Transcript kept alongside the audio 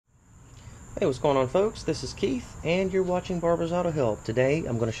Hey, what's going on, folks? This is Keith, and you're watching Barber's Auto Help. Today,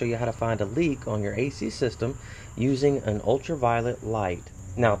 I'm going to show you how to find a leak on your AC system using an ultraviolet light.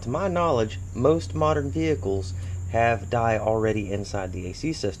 Now, to my knowledge, most modern vehicles have dye already inside the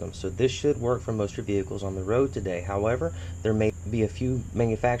AC system, so this should work for most of your vehicles on the road today. However, there may be a few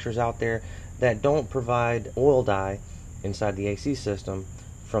manufacturers out there that don't provide oil dye inside the AC system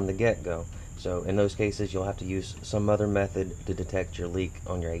from the get-go. So in those cases, you'll have to use some other method to detect your leak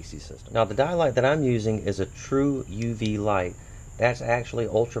on your AC system. Now, the dye light that I'm using is a true UV light. That's actually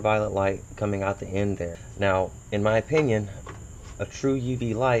ultraviolet light coming out the end there. Now, in my opinion, a true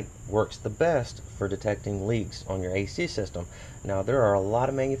UV light works the best for detecting leaks on your AC system. Now, there are a lot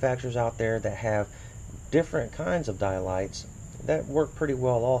of manufacturers out there that have different kinds of dye lights that work pretty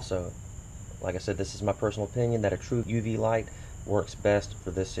well also. Like I said, this is my personal opinion that a true UV light works best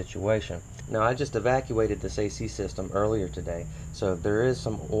for this situation. Now, I just evacuated this AC system earlier today, so there is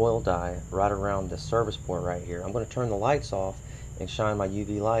some oil dye right around the service port right here. I'm going to turn the lights off and shine my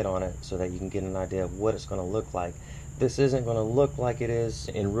UV light on it so that you can get an idea of what it's going to look like. This isn't going to look like it is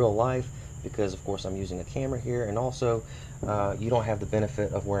in real life because, of course, I'm using a camera here, and also you don't have the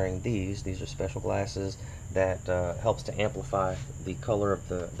benefit of wearing these. These are special glasses that helps to amplify the color of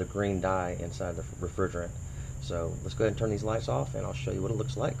the green dye inside the refrigerant. So let's go ahead and turn these lights off and I'll show you what it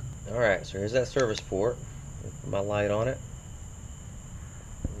looks like. Alright, so here's that service port. Put my light on it.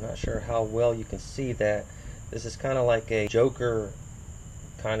 I'm not sure how well you can see that. This is kind of like a Joker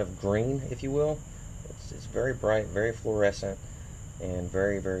kind of green, if you will. It's very bright, very fluorescent, and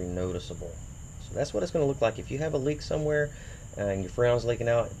very, very noticeable. So that's what it's going to look like. If you have a leak somewhere and your Freon's leaking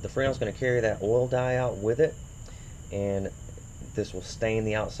out, the Freon's going to carry that oil dye out with it, and this will stain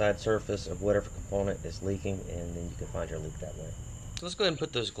the outside surface of whatever component is leaking, and then you can find your leak that way. So let's go ahead and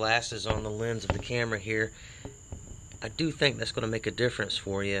put those glasses on the lens of the camera here. I do think that's going to make a difference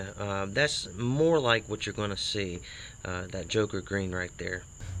for you. That's more like what you're going to see, that Joker green right there.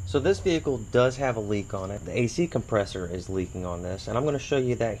 So this vehicle does have a leak on it. The AC compressor is leaking on this, and I'm going to show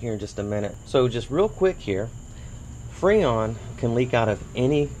you that here in just a minute. So just real quick here, Freon can leak out of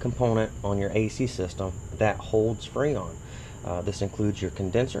any component on your AC system that holds Freon. This includes your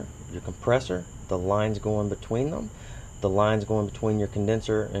condenser, your compressor, the lines going between them, the lines going between your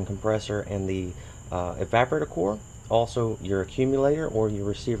condenser and compressor and the evaporator core. Also, your accumulator or your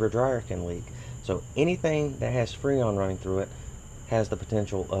receiver dryer can leak. So anything that has Freon running through it has the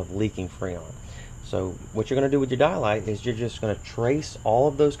potential of leaking Freon. So what you're going to do with your dye light is you're just going to trace all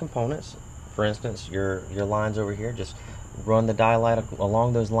of those components. For instance, your lines over here, just run the dye light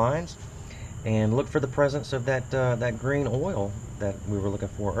along those lines and look for the presence of that green oil that we were looking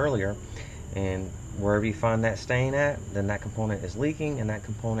for earlier. And wherever you find that stain at, then that component is leaking, and that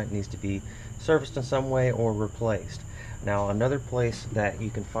component needs to be serviced in some way or replaced. Now, another place that you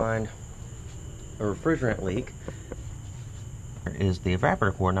can find a refrigerant leak is the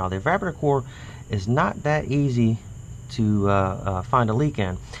evaporator core. Now, the evaporator core is not that easy to find a leak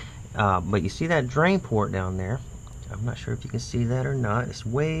in, but you see that drain port down there. I'm not sure if you can see that or not. It's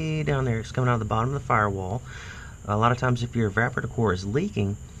way down there. It's coming out of the bottom of the firewall. A lot of times if your evaporator core is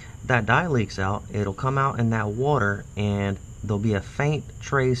leaking, that dye leaks out, it'll come out in that water, and there'll be a faint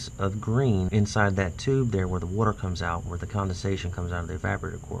trace of green inside that tube there where the water comes out, where the condensation comes out of the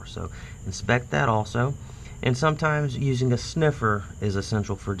evaporator core. So inspect that also. And sometimes using a sniffer is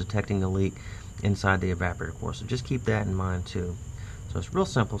essential for detecting the leak inside the evaporator core. So just keep that in mind too. So it's real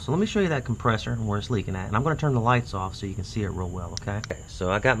simple. So let me show you that compressor and where it's leaking at. And I'm going to turn the lights off so you can see it real well, okay? So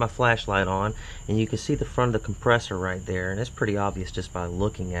I got my flashlight on, and you can see the front of the compressor right there. And it's pretty obvious just by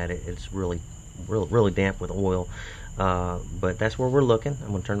looking at it. It's really damp with oil. But that's where we're looking.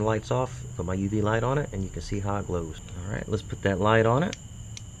 I'm going to turn the lights off, put my UV light on it, and you can see how it glows. Alright, let's put that light on it.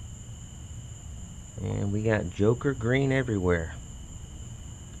 And we got Joker green everywhere.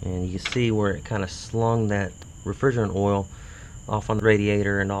 And you can see where it kind of slung that refrigerant oil off on the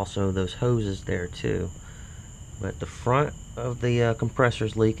radiator, and also those hoses there too. But the front of the compressor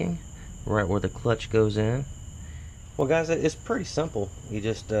is leaking right where the clutch goes in. Well, guys, it's pretty simple. You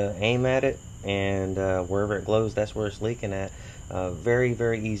just aim at it, and wherever it glows, that's where it's leaking at. Very,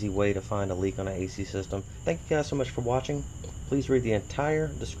 very easy way to find a leak on an AC system. Thank you guys so much for watching. Please read the entire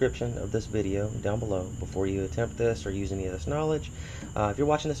description of this video down below before you attempt this or use any of this knowledge. If you're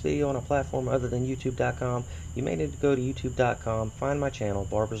watching this video on a platform other than YouTube.com, you may need to go to YouTube.com, find my channel,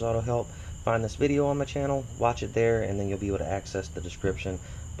 Barber's Auto Help, find this video on my channel, watch it there, and then you'll be able to access the description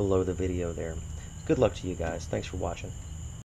below the video there. Good luck to you guys. Thanks for watching.